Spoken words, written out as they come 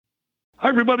Hi,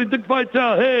 everybody. Dick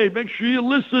Vitale. Hey, make sure you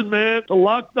listen, man, to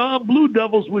Locked On Blue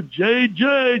Devils with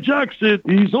J.J. Jackson.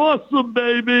 He's awesome,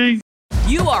 baby.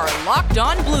 You are Locked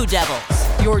On Blue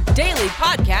Devils, your daily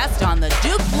podcast on the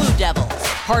Duke Blue Devils,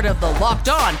 part of the Locked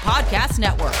On Podcast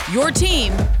Network, your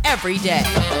team every day.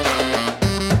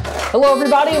 Hello,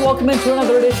 everybody, and welcome into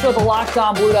another edition of the Locked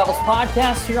On Blue Devils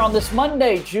podcast here on this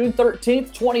Monday, June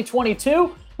 13th,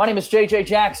 2022. My name is J.J.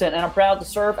 Jackson, and I'm proud to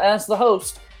serve as the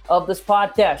host of this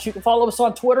podcast. You can follow us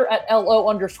on Twitter at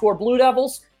LO_Blue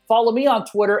Devils. Follow me on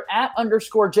Twitter at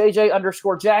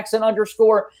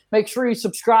 _JJ_Jackson_. Make sure you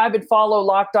subscribe and follow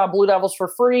Locked On Blue Devils for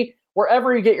free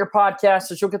wherever you get your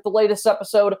podcasts, as you'll get the latest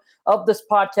episode of this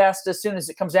podcast as soon as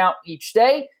it comes out each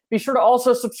day. Be sure to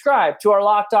also subscribe to our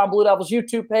Locked On Blue Devils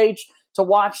YouTube page to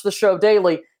watch the show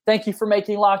daily. Thank you for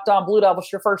making Locked On Blue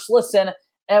Devils your first listen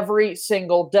every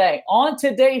single day. On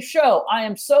today's show, I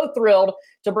am so thrilled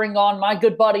to bring on my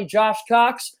good buddy Josh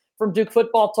Cox from Duke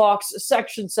Football Talk's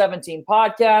Section 17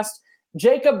 podcast.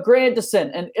 Jacob Grandison,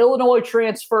 an Illinois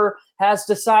transfer, has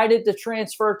decided to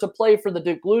transfer to play for the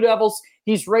Duke Blue Devils.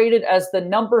 He's rated as the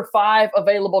number 5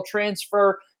 available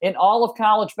transfer in all of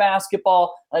college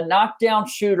basketball, a knockdown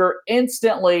shooter,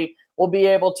 instantly will be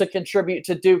able to contribute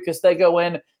to Duke as they go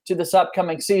in to this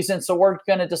upcoming season. So we're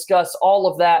going to discuss all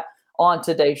of that on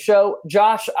today's show.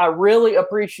 Josh, I really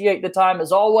appreciate the time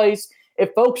as always.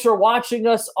 If folks are watching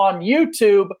us on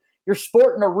YouTube, you're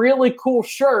sporting a really cool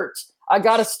shirt. I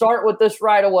got to start with this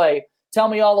right away. Tell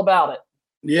me all about it.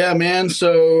 Yeah, man.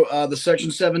 So the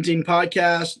Section 17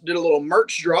 podcast did a little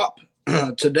merch drop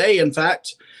today, in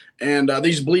fact. And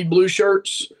these Bleed Blue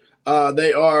shirts,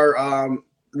 they are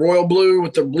royal blue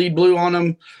with the Bleed Blue on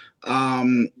them.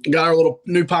 Got our little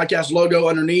new podcast logo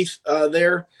underneath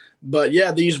there. But,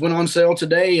 yeah, these went on sale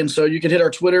today. And so you can hit our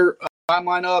Twitter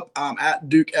timeline up at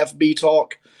Duke FB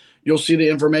Talk. You'll see the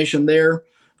information there,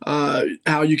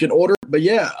 how you can order. But,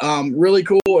 yeah, really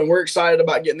cool. And we're excited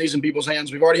about getting these in people's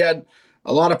hands. We've already had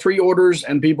a lot of pre-orders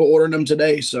and people ordering them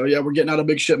today. So, yeah, we're getting out a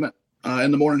big shipment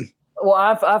in the morning. Well,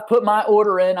 I've put my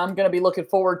order in. I'm going to be looking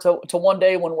forward to one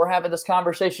day when we're having this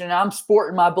conversation. And I'm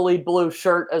sporting my Bleed Blue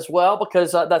shirt as well,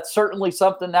 because that's certainly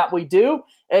something that we do.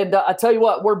 And I tell you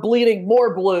what, we're bleeding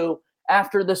more blue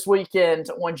after this weekend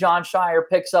when Jon Scheyer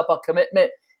picks up a commitment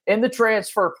in the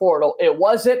transfer portal. It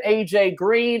wasn't A.J.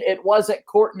 Green. It wasn't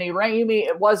Courtney Ramey.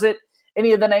 It wasn't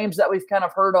any of the names that we've kind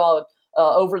of heard of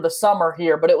over the summer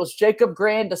here. But it was Jacob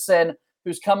Grandison,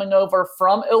 who's coming over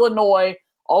from Illinois,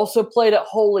 also played at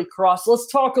Holy Cross.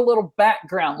 Let's talk a little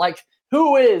background. Like,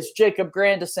 who is Jacob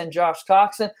Grandison, Josh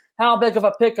Coxon? How big of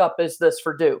a pickup is this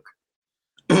for Duke?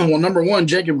 Well, number one,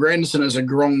 Jacob Grandison is a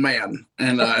grown man,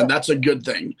 and that's a good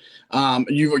thing.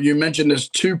 You mentioned his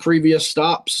 2 previous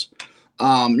stops,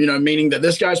 meaning that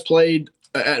this guy's played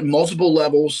at multiple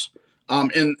levels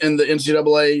in the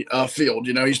NCAA field.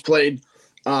 You know, he's played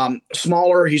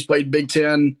smaller, he's played Big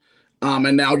Ten,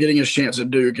 and now getting his chance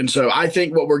at Duke. And so I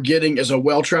think what we're getting is a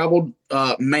well-traveled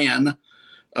man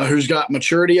who's got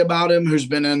maturity about him, who's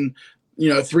been in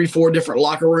 3-4 different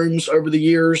locker rooms over the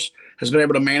years, has been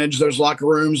able to manage those locker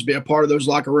rooms, be a part of those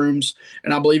locker rooms.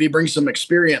 And I believe he brings some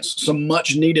experience, some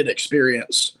much needed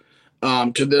experience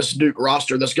to this Duke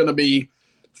roster that's going to be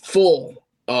full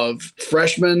of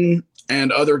freshmen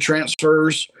and other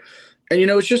transfers. And,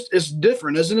 it's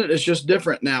different, isn't it? It's just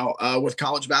different now with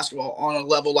college basketball on a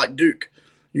level like Duke.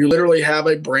 You literally have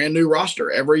a brand new roster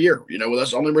every year, with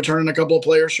us only returning a couple of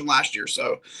players from last year.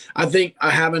 So I think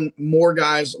having more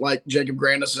guys like Jacob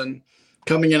Grandison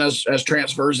coming in as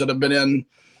transfers that have been in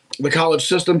the college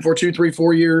system for 2, 3,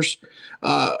 4 years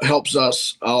helps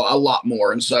us a lot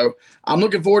more. And so I'm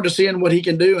looking forward to seeing what he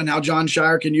can do and how Jon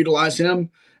Scheyer can utilize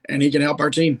him and he can help our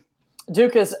team.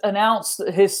 Duke has announced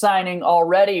his signing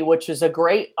already, which is a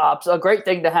great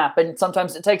thing to happen.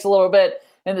 Sometimes it takes a little bit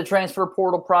in the transfer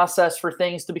portal process for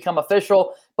things to become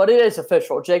official, but it is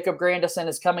official. Jacob Grandison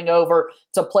is coming over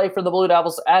to play for the Blue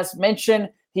Devils. As mentioned,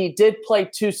 he did play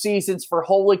 2 seasons for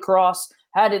Holy Cross,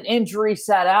 had an injury,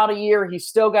 sat out a year. He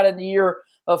still got a year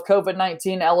of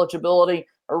COVID-19 eligibility.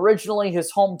 Originally,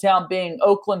 his hometown being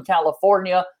Oakland,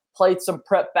 California, played some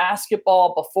prep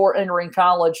basketball before entering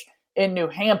college in New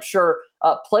Hampshire,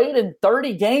 played in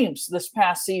 30 games this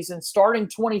past season, starting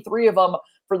 23 of them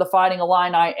for the Fighting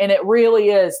Illini. And it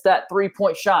really is that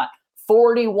three-point shot,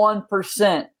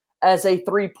 41% as a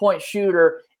three-point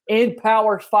shooter in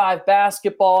Power 5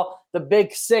 basketball, the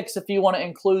Big Six, if you want to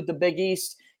include the Big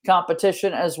East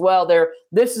competition as well there.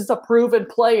 This is a proven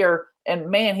player, and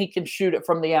man, he can shoot it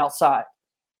from the outside.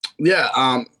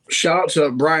 Yeah, shout out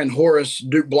to Brian Horace,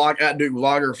 Duke at Duke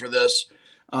Blogger for this,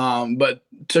 but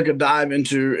took a dive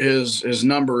into his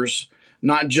numbers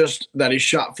not just that he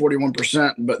shot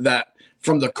 41%, but that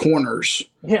from the corners,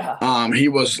 he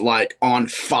was like on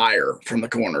fire from the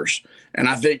corners. And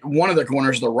I think one of the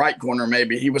corners, the right corner,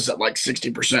 maybe he was at like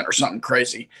 60% or something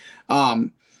crazy.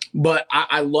 But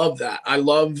I love that. I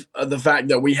love the fact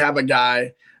that we have a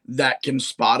guy that can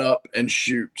spot up and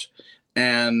shoot.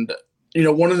 And, you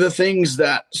know, one of the things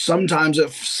that sometimes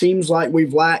it seems like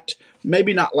we've lacked,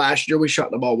 maybe not last year, we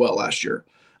shot the ball well last year.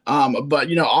 But,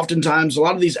 you know, oftentimes a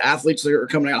lot of these athletes that are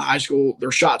coming out of high school,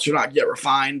 their shots are not yet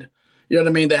refined. You know what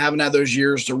I mean? They haven't had those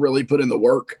years to really put in the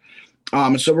work.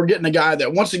 And so we're getting a guy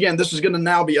that, once again, this is going to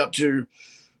now be up to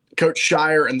Coach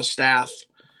Scheyer and the staff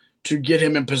to get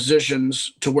him in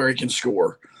positions to where he can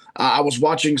score. I was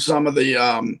watching some of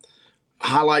the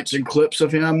highlights and clips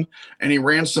of him, and he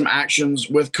ran some actions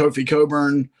with Kofi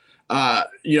Coburn,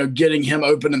 you know, getting him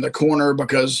open in the corner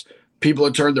because people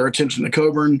had turned their attention to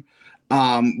Coburn,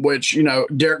 which, you know,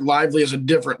 Derek Lively is a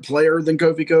different player than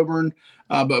Kofi Coburn,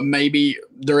 but maybe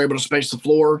they're able to space the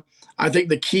floor. I think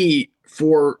the key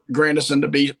for Grandison to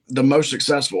be the most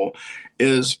successful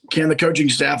is, can the coaching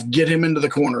staff get him into the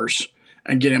corners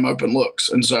and get him open looks?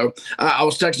 And so I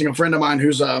was texting a friend of mine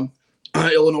who's a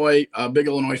big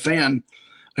Illinois fan,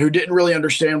 who didn't really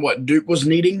understand what Duke was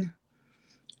needing.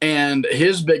 And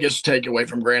his biggest takeaway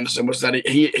from Grandison was that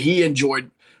he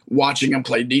enjoyed watching him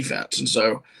play defense. And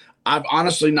so I've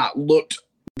honestly not looked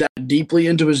that deeply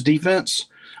into his defense,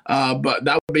 but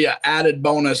that would be an added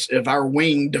bonus if our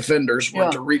wing defenders were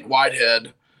Tariq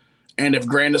Whitehead. And if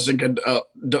Grandison could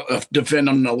defend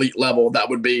on an elite level, that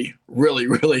would be really,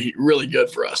 really, really good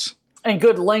for us. And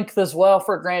good length as well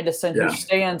for Grandison, who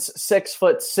stands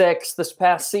 6'6" this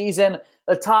past season.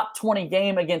 A top 20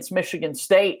 game against Michigan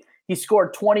State. He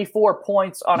scored 24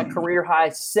 points on a career-high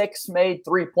 6 made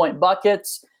three-point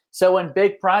buckets. So in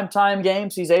big primetime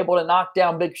games, he's able to knock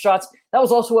down big shots. That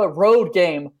was also a road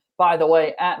game, by the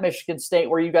way, at Michigan State,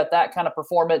 where you got that kind of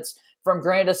performance from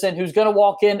Grandison, who's going to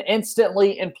walk in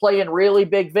instantly and play in really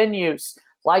big venues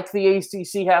like the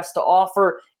ACC has to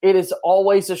offer. It is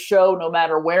always a show, no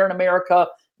matter where in America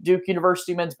Duke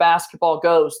University men's basketball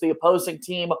goes. The opposing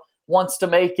team wants to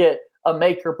make it a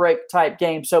make-or-break type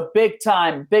game. So big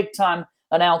time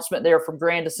announcement there from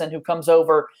Grandison, who comes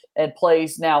over and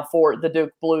plays now for the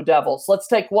Duke Blue Devils. Let's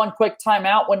take one quick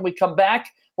timeout. When we come back,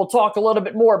 we'll talk a little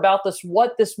bit more about this,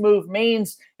 what this move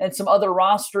means, and some other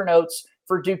roster notes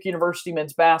for Duke University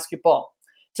men's basketball.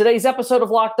 Today's episode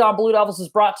of Locked On Blue Devils is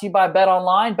brought to you by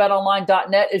BetOnline.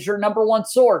 BetOnline.net is your number one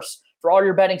source for all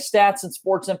your betting stats and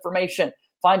sports information.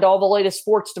 Find all the latest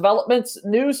sports developments,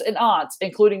 news, and odds,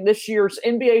 including this year's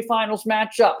NBA Finals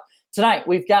matchup. Tonight,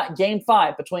 we've got Game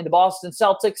 5 between the Boston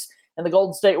Celtics and the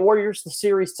Golden State Warriors. The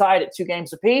series tied at 2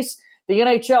 games apiece. The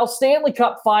NHL Stanley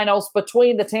Cup Finals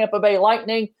between the Tampa Bay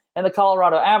Lightning and the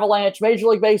Colorado Avalanche. Major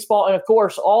League Baseball, and, of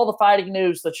course, all the fighting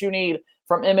news that you need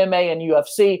from MMA and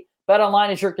UFC.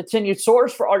 BetOnline is your continued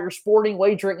source for all your sporting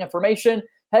wagering information.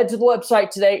 Head to the website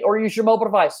today or use your mobile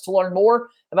device to learn more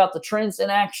about the trends in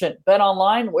action.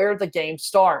 BetOnline, where the game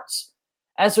starts.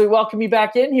 As we welcome you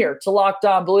back in here to Locked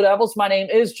On Blue Devils, my name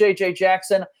is JJ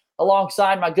Jackson,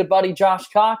 alongside my good buddy Josh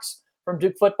Cox from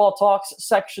Duke Football Talks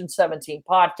Section 17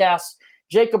 podcast.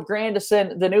 Jacob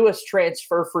Grandison, the newest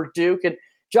transfer for Duke. And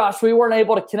Josh, we weren't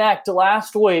able to connect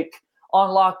last week on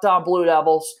Locked On Blue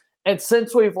Devils. And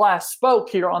since we've last spoke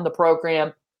here on the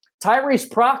program, Tyrese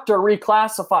Proctor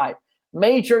reclassified.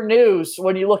 Major news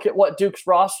when you look at what Duke's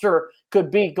roster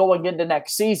could be going into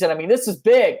next season. I mean, this is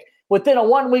big. Within a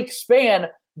 1 week span,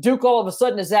 Duke all of a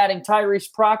sudden is adding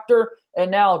Tyrese Proctor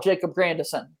and now Jacob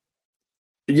Grandison.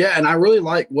 Yeah, and I really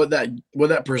like what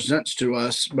that presents to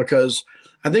us, because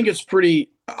I think it's pretty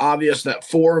obvious that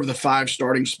 4 of the 5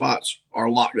 starting spots are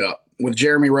locked up, with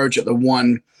Jeremy Roach at the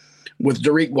 1, with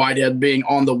Tariq Whitehead being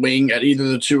on the wing at either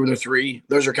the 2 or the 3.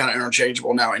 Those are kind of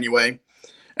interchangeable now anyway.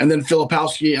 And then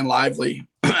Filipowski and Lively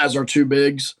as our 2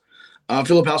 bigs.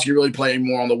 Filipowski really playing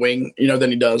more on the wing, than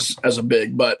he does as a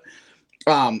big. But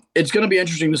it's going to be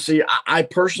interesting to see. I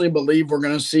personally believe we're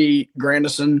going to see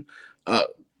Grandison,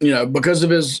 because of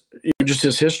his just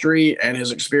his history and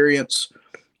his experience,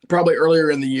 probably earlier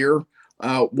in the year.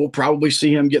 We'll probably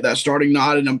see him get that starting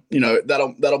nod, and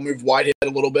that'll move Whitehead a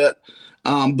little bit.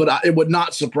 But it would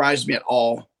not surprise me at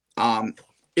all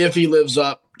if he lives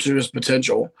up to his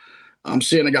potential.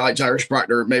 Seeing a guy like Tyrese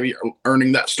Proctor maybe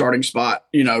earning that starting spot,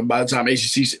 by the time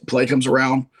ACC play comes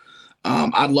around.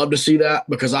 I'd love to see that,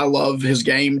 because I love his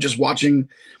game. Just watching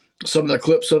some of the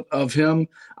clips of him,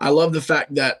 I love the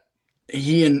fact that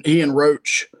he and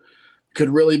Roach could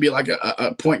really be like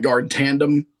a point guard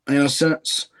tandem in a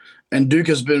sense. And Duke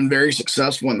has been very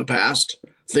successful in the past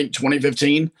think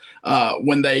 2015,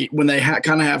 when they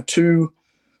kind of have two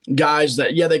guys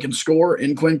that, they can score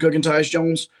in Quinn Cook and Tyus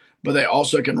Jones, but they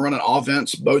also can run an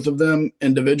offense, both of them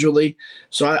individually.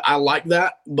 So I like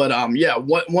that. But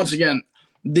once again,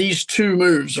 these two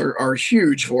moves are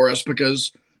huge for us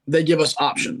because they give us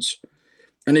options.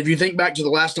 And if you think back to the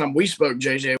last time we spoke,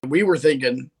 JJ, we were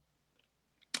thinking,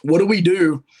 what do we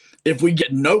do if we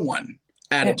get no one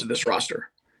added to this roster?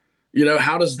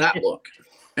 How does that look?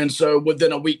 And so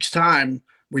within a week's time,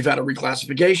 we've had a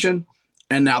reclassification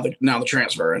and now the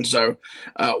transfer. And so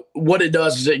what it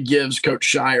does is it gives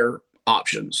Coach Scheyer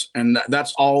options, and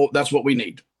that's what we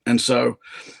need. And so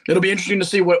it'll be interesting to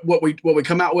see what we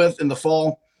come out with in the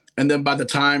fall. And then by the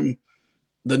time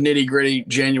the nitty-gritty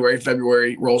January,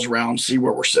 February rolls around, see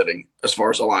where we're sitting as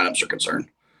far as the lineups are concerned.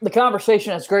 The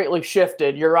conversation has greatly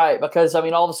shifted. You're right, because,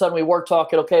 all of a sudden we were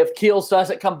talking, okay, if Keels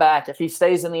doesn't come back, if he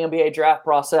stays in the NBA draft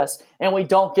process, and we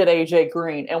don't get A.J.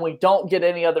 Green, and we don't get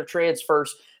any other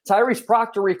transfers, Tyrese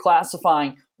Proctor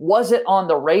reclassifying wasn't on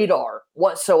the radar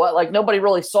whatsoever. Like, nobody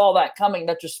really saw that coming.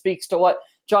 That just speaks to what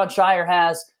Jon Scheyer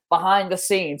has behind the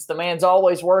scenes. The man's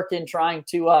always working, trying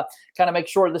to kind of make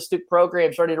sure the Duke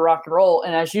program's ready to rock and roll.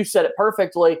 And as you said it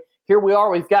perfectly, here we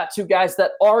are. We've got two guys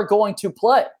that are going to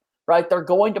play, right? They're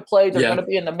going to play. They're going to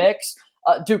be in the mix.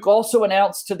 Duke also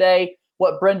announced today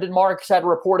what Brendan Marks had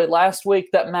reported last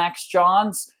week, that Max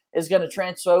Johns is going to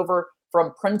transfer over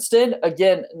from Princeton.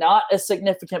 Again, not a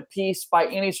significant piece by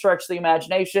any stretch of the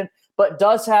imagination, but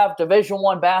does have Division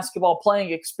I basketball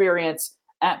playing experience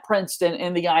at Princeton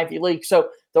in the Ivy League. So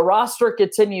the roster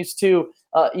continues to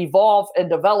evolve and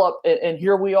develop, and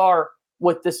here we are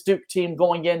with this Duke team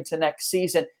going into next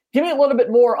season. Give me a little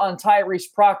bit more on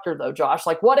Tyrese Proctor, though, Josh.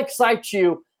 Like, what excites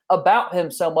you about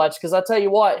him so much? Because I tell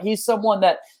you what, he's someone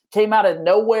that came out of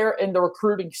nowhere in the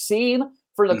recruiting scene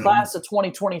for the class of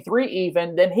 2023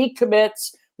 even. Then he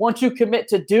commits. Once you commit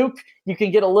to Duke, you can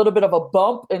get a little bit of a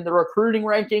bump in the recruiting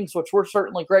rankings, which we're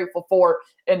certainly grateful for.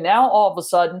 And now all of a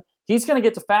sudden, he's going to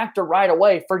get to factor right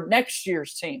away for next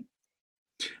year's team.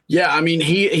 Yeah,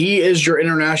 he is your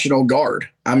international guard.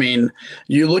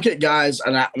 You look at guys,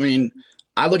 and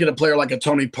I look at a player like a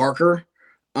Tony Parker,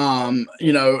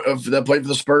 that played for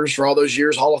the Spurs for all those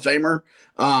years, Hall of Famer.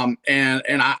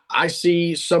 And I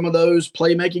see some of those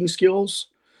playmaking skills.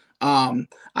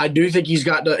 I do think he's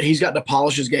got to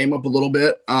polish his game up a little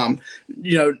bit.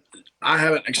 I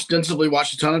haven't extensively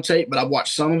watched a ton of tape, but I've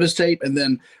watched some of his tape and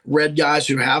then read guys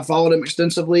who have followed him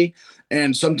extensively.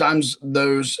 And sometimes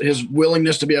his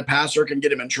willingness to be a passer can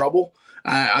get him in trouble.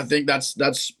 I think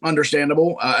that's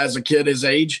understandable as a kid his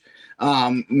age,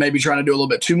 maybe trying to do a little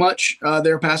bit too much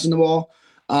there passing the ball.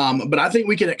 But I think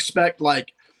we can expect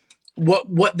like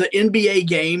what the NBA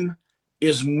game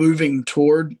is moving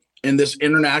toward in this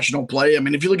international play.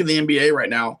 If you look at the NBA right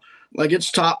now, like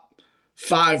its top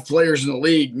 5 players in the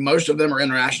league, most of them are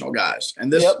international guys.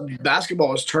 And this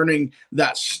basketball is turning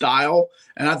that style.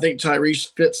 And I think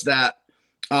Tyrese fits that.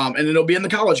 And it'll be in the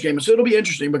college game. So it'll be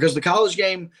interesting because the college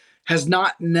game has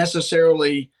not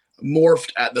necessarily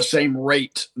morphed at the same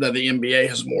rate that the NBA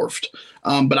has morphed.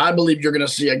 But I believe you're going to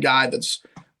see a guy that's,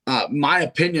 my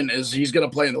opinion is he's going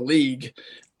to play in the league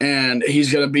and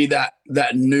he's going to be that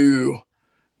new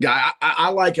guy. I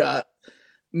like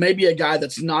maybe a guy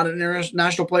that's not an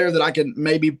international player that I can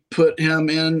maybe put him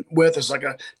in with as like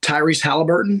a Tyrese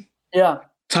Halliburton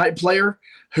type player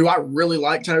who I really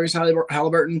like. Tyrese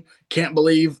Halliburton. Can't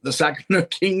believe the Sacramento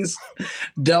Kings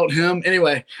dealt him.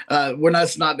 Anyway,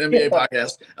 it's not an NBA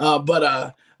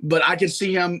podcast. But I can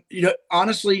see him,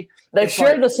 honestly. They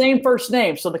share the same first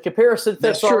name, so the comparison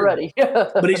fits already.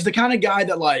 But he's the kind of guy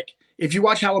that, like, if you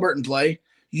watch Halliburton play,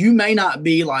 you may not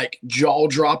be, like,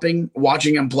 jaw-dropping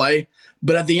watching him play,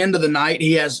 but at the end of the night,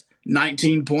 he has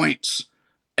 19 points,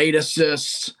 8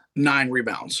 assists, 9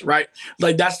 rebounds, right?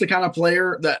 Like, that's the kind of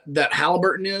player that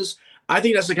Halliburton is. I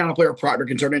think that's the kind of player Proctor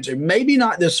can turn into. Maybe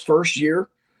not this first year,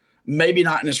 maybe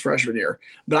not in his freshman year,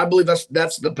 but I believe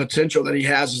that's the potential that he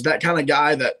has, is that kind of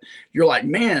guy that you're like,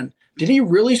 man, did he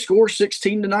really score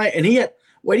 16 tonight? And he had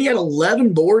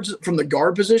 11 boards from the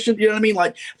guard position. You know what I mean?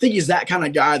 Like, I think he's that kind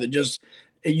of guy that just,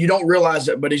 you don't realize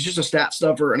it, but he's just a stat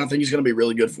stuffer, and I think he's going to be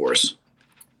really good for us.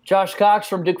 Josh Cox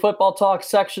from Duke Football Talk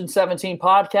Section 17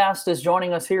 podcast is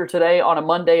joining us here today on a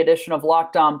Monday edition of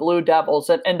Locked On Blue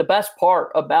Devils. And the best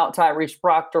part about Tyrese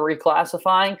Proctor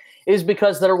reclassifying is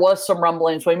because there was some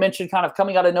rumblings. We mentioned kind of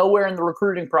coming out of nowhere in the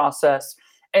recruiting process.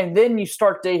 And then you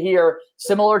start to hear,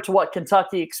 similar to what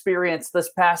Kentucky experienced this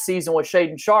past season with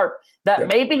Shaedon Sharpe, that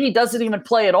maybe he doesn't even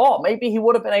play at all. Maybe he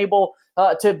would have been able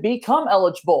to become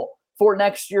eligible for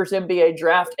next year's NBA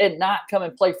draft and not come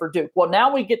and play for Duke. Well,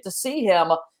 now we get to see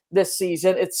him this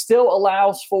season. It still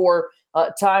allows for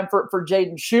time for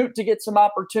Jaden Shute to get some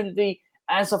opportunity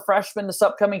as a freshman this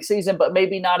upcoming season, but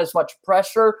maybe not as much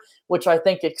pressure, which I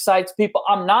think excites people.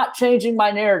 I'm not changing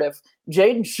my narrative.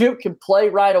 Jaden Shute can play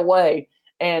right away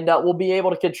and will be able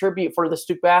to contribute for the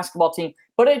Duke basketball team,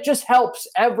 but it just helps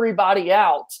everybody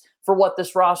out for what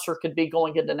this roster could be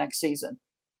going into next season.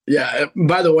 Yeah.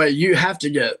 By the way, you have to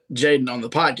get Jaden on the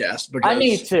podcast because I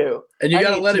need to, and you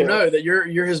got to let him know that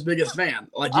you're his biggest fan.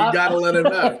 Like you got to let him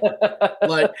know.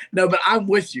 Like no, but I'm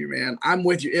with you, man. I'm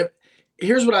with you.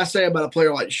 Here's what I say about a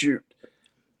player like Shute.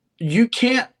 You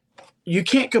can't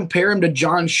compare him to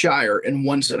John Shire in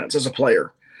one sentence as a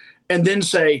player, and then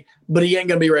say, but he ain't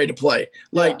gonna be ready to play.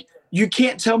 Like you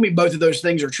can't tell me both of those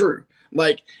things are true.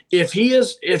 Like if we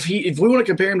want to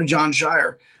compare him to John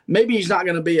Shire, maybe he's not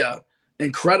gonna be a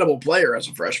incredible player as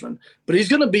a freshman, but he's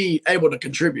going to be able to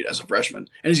contribute as a freshman,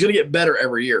 and he's going to get better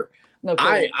every year.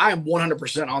 Okay. I am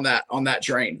 100% on that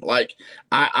train. Like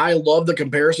I love the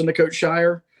comparison to Coach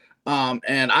Shire,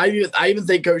 and I even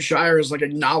think Coach Shire is like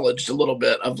acknowledged a little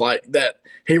bit of like that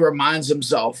he reminds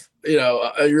himself,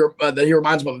 that he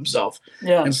reminds him of himself.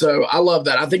 Yeah, and so I love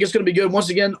that. I think it's going to be good. Once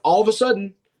again, all of a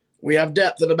sudden we have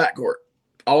depth in the backcourt.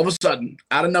 All of a sudden,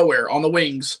 out of nowhere, on the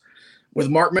wings, with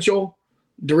Mark Mitchell,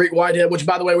 Derek Whitehead, which,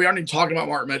 by the way, we aren't even talking about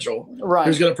Mark Mitchell, right?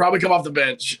 Who's going to probably come off the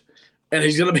bench, and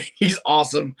he's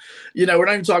awesome. We're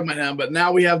not even talking about him, but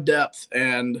now we have depth.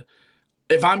 And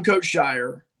if I'm Coach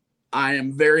Shire, I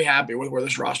am very happy with where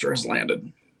this roster has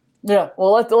landed. Yeah,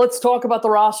 well, let's talk about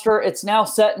the roster. It's now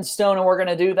set in stone, and we're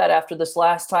going to do that after this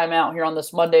last time out here on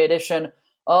this Monday edition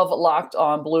of Locked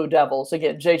On Blue Devils.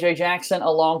 Again, JJ Jackson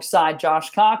alongside Josh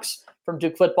Cox from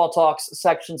Duke Football Talks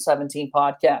Section 17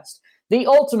 podcast. The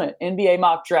ultimate NBA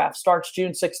mock draft starts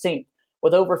June 16th.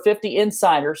 With over 50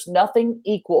 insiders, nothing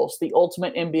equals the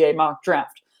ultimate NBA mock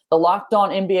draft. The Locked On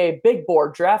NBA Big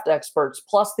Board draft experts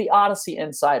plus the Odyssey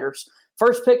insiders.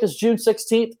 First pick is June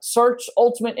 16th. Search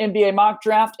Ultimate NBA Mock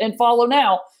Draft and follow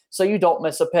now so you don't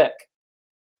miss a pick.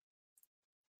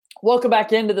 Welcome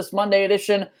back into this Monday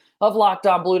edition of Locked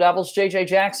On Blue Devils. JJ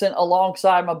Jackson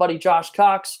alongside my buddy Josh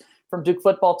Cox from Duke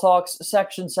Football Talks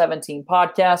Section 17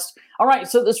 podcast. All right,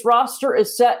 so this roster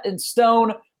is set in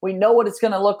stone. We know what it's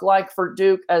going to look like for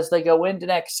Duke as they go into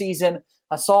next season.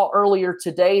 I saw earlier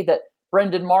today that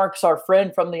Brendan Marks, our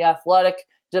friend from The Athletic,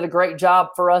 did a great job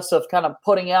for us of kind of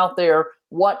putting out there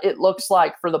what it looks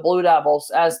like for the Blue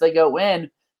Devils as they go in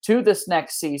to this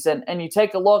next season. And you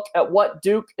take a look at what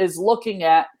Duke is looking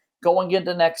at going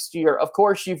into next year. Of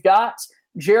course, you've got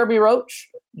Jeremy Roach,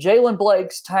 Jalen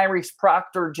Blakes, Tyrese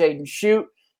Proctor, Jaden Shute,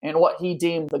 and what he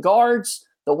deemed the guards.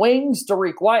 The wings,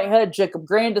 Derek Whitehead, Jacob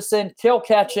Grandison, Cale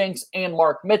Catchings, and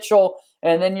Mark Mitchell.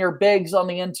 And then your bigs on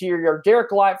the interior,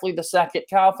 Derek Lively II,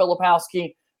 Kyle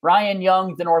Filipowski, Ryan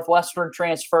Young, the Northwestern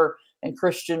transfer, and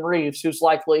Christian Reeves, who's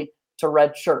likely to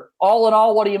redshirt. All in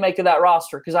all, what do you make of that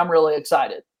roster? Because I'm really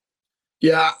excited.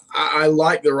 Yeah, I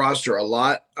like the roster a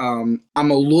lot. I'm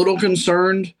a little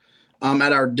concerned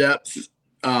at our depth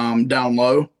down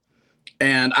low.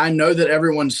 And I know that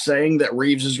everyone's saying that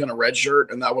Reeves is going to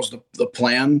redshirt, and that was the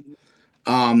plan.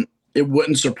 It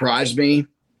wouldn't surprise me.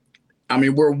 I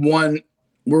mean, we're one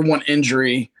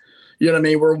injury. You know what I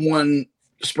mean? We're one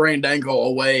sprained ankle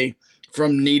away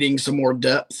from needing some more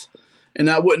depth. And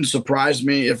that wouldn't surprise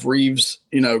me if Reeves,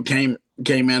 came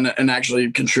in and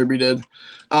actually contributed.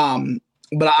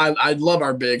 But I love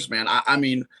our bigs, man. I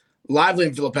mean, Lively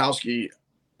and Filipowski,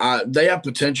 they have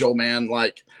potential, man.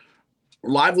 Like,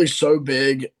 Lively's so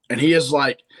big, and he's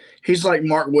like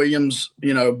Mark Williams,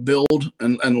 build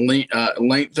and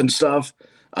length and stuff.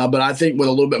 But I think with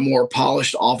a little bit more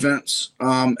polished offense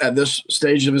at this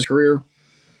stage of his career.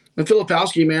 And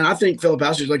Filipowski, man, I think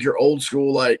Filipowski's like your old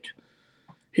school,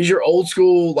 he's your old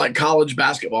school college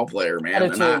basketball player, man.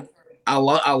 And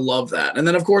I love that. And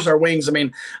then of course our wings. I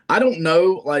mean, I don't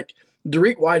know,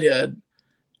 Derek Whitehead.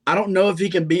 I don't know if he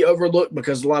can be overlooked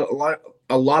because a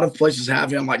lot of places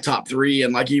have him top 3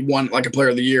 and he won a player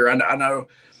of the year. I know,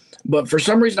 but for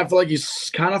some reason I feel like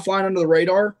he's kind of flying under the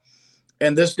radar.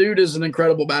 And this dude is an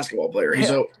incredible basketball player. He's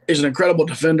an incredible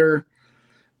defender.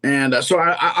 And so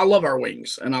I love our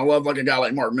wings, and I love a guy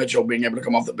like Mark Mitchell being able to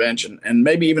come off the bench and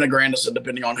maybe even a Grandison,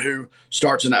 depending on who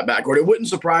starts in that backcourt. It wouldn't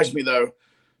surprise me, though,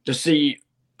 to see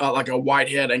a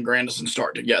Whitehead and Grandison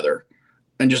start together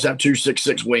and just have 2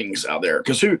 6'6" wings out there.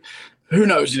 Because who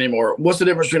knows anymore? What's the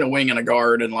difference between a wing and a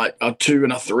guard and a 2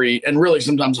 and a 3 and really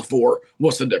sometimes a 4?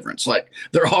 What's the difference?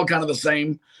 They're all kind of the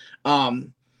same.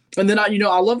 And then I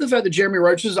love the fact that Jeremy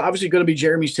Roach is obviously going to be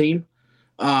Jeremy's team.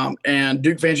 And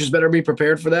Duke fans just better be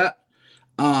prepared for that.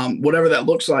 Whatever that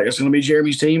looks like, it's going to be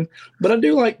Jeremy's team. But I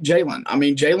do like Jalen. I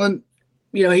mean, Jalen,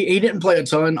 he didn't play a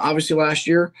ton, obviously, last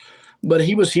year, but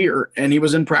he was here and he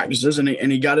was in practices and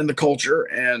he got in the culture.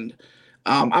 And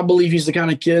I believe he's the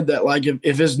kind of kid that, like,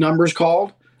 if his number's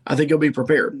called, I think he'll be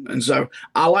prepared. And so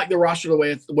I like the roster the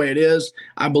way it is.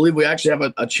 I believe we actually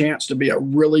have a chance to be a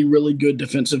really, really good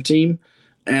defensive team.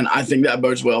 And I think that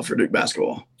bodes well for Duke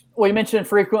basketball. We mentioned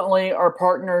frequently our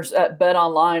partners at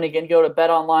BetOnline. Again, go to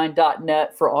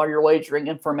betonline.net for all your wagering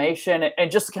information. And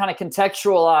just to kind of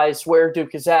contextualize where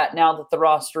Duke is at now that the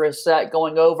roster is set,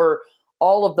 going over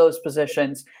all of those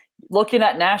positions, looking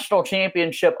at national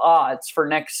championship odds for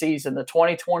next season, the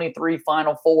 2023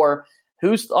 Final Four,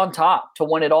 who's on top to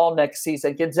win it all next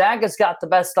season? Gonzaga's got the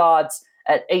best odds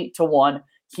at 8-1,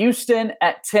 Houston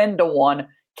at 10-1,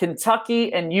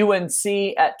 Kentucky and UNC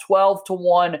at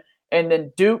 12-1, and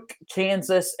then Duke,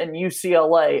 Kansas, and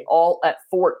UCLA all at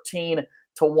 14-1.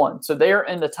 So they're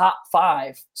in the top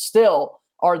 5 still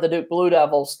are the Duke Blue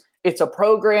Devils. It's a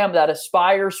program that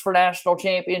aspires for national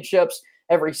championships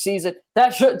every season.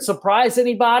 That shouldn't surprise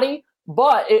anybody,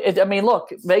 but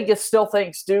look, Vegas still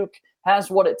thinks Duke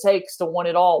has what it takes to win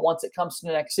it all once it comes to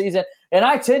the next season. And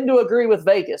I tend to agree with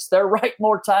Vegas. They're right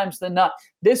more times than not.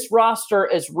 This roster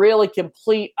is really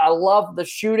complete. I love the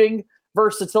shooting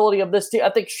versatility of this team. I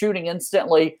think shooting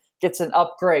instantly gets an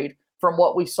upgrade from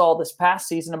what we saw this past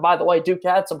season. And by the way, Duke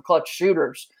had some clutch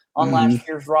shooters on last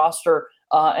year's roster.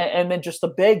 And then just the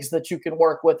bigs that you can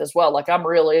work with as well. Like, I'm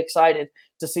really excited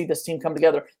to see this team come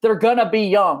together. They're going to be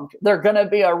young. They're going to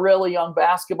be a really young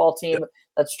basketball team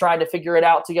that's trying to figure it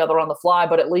out together on the fly.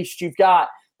 But at least you've got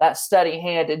that steady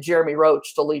hand in Jeremy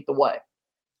Roach to lead the way.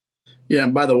 Yeah,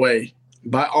 and by the way,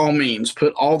 by all means,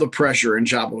 put all the pressure in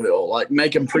Chapel Hill. Like,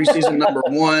 make him preseason number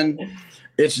 1.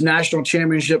 It's national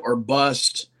championship or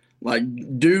bust. Like,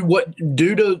 do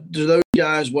to those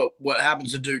guys what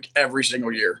happens to Duke every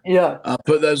single year. Yeah.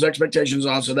 Put those expectations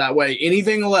on so that way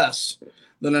anything less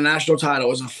than a national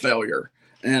title is a failure.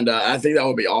 And I think that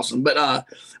would be awesome. But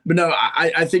no,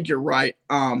 I think you're right.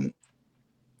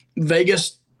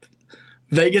 Vegas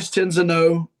tends to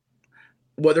know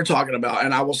what they're talking about.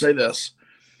 And I will say this.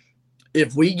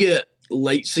 If we get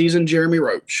late season Jeremy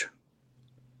Roach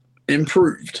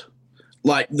improved,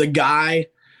 like the guy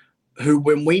who,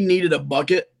 when we needed a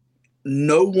bucket,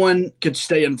 no one could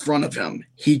stay in front of him.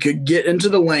 He could get into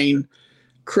the lane,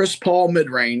 Chris Paul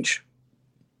mid-range.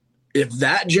 If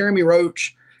that Jeremy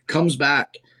Roach comes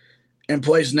back and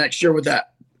plays next year with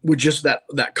just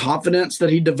that confidence that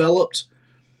he developed,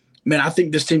 man, I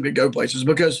think this team could go places.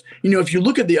 Because, if you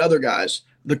look at the other guys,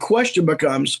 the question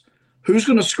becomes, who's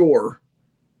going to score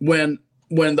when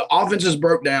the offense is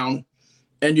broke down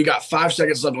and you got 5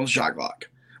 seconds left on the shot clock?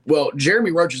 Well,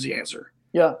 Jeremy Roach is the answer.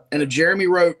 Yeah. And if Jeremy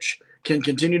Roach can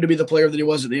continue to be the player that he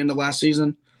was at the end of last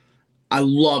season, I'm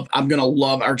going to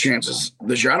love our chances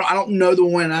this year. I don't know that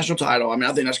we'll win a national title. I mean,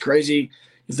 I think that's crazy.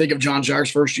 You think of John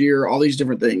Shark's first year, all these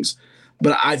different things.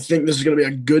 But I think this is going to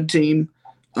be a good team,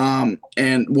 and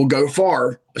we'll go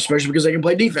far, especially because they can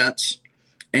play defense.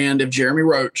 And if Jeremy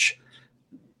Roach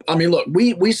 – I mean, look,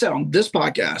 we said on this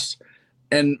podcast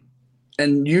and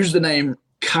use the name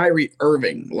Kyrie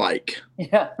Irving,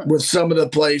 with some of the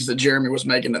plays that Jeremy was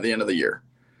making at the end of the year.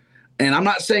 And I'm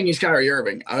not saying he's Kyrie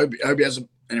Irving. I hope he has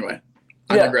anyway.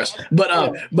 I digress. But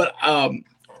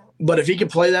if he can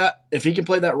play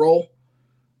that role,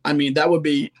 I mean, it would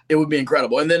be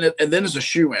incredible. And then it's a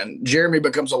shoe-in. Jeremy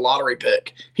becomes a lottery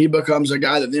pick. He becomes a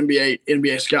guy that the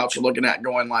NBA scouts are looking at,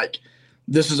 going like,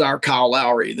 this is our Kyle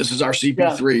Lowry. This is our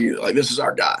CP3. Like, this is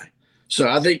our guy. So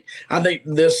I think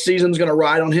this season's going to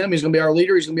ride on him. He's going to be our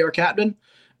leader. He's going to be our captain.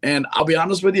 And I'll be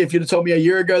honest with you, if you'd have told me a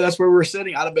year ago that's where we were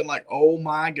sitting, I'd have been like, oh,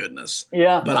 my goodness.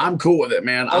 Yeah. But I'm cool with it,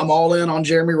 man. I'm all in on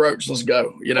Jeremy Roach. Let's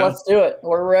go. Let's do it.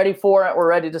 We're ready for it. We're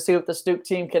ready to see what the Duke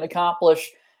team can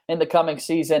accomplish in the coming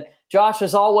season. Josh,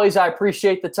 as always, I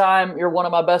appreciate the time. You're one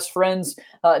of my best friends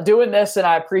doing this, and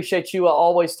I appreciate you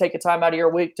always taking time out of your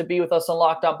week to be with us on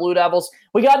Locked On Blue Devils.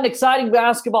 We got an exciting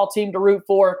basketball team to root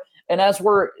for, and as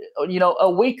we're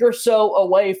a week or so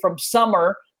away from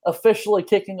summer officially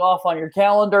kicking off on your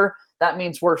calendar, that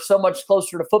means we're so much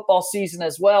closer to football season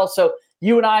as well. So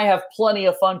you and I have plenty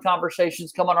of fun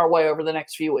conversations coming our way over the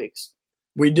next few weeks.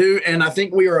 We do, and I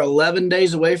think we are 11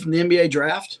 days away from the NBA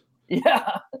draft.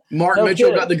 Yeah. Mark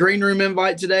Mitchell got the green room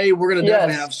invite today. We're going to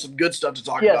definitely have some good stuff to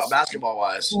talk about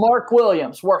basketball-wise. Mark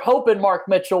Williams. We're hoping Mark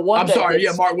Mitchell one day. I'm sorry.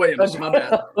 Yeah, Mark Williams. My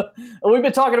bad. We've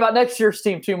been talking about next year's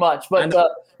team too much. But,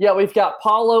 we've got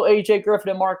Paulo, AJ Griffin,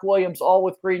 and Mark Williams all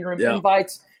with green room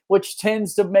invites, which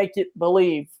tends to make it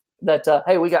believe that,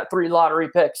 hey, we got 3 lottery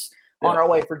picks on our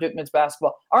way for Duke men's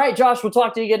basketball. All right, Josh, we'll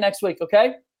talk to you again next week,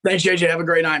 okay? Thanks, JJ. Have a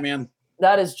great night, man.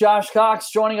 That is Josh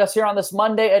Cox joining us here on this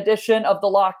Monday edition of the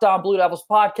Locked On Blue Devils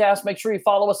podcast. Make sure you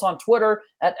follow us on Twitter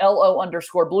at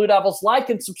LO_Blue Devils. Like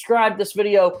and subscribe this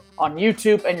video on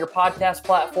YouTube and your podcast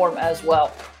platform as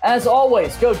well. As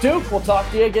always, go Duke. We'll talk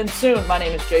to you again soon. My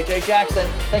name is JJ Jackson.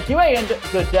 Thank you and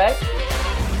good day.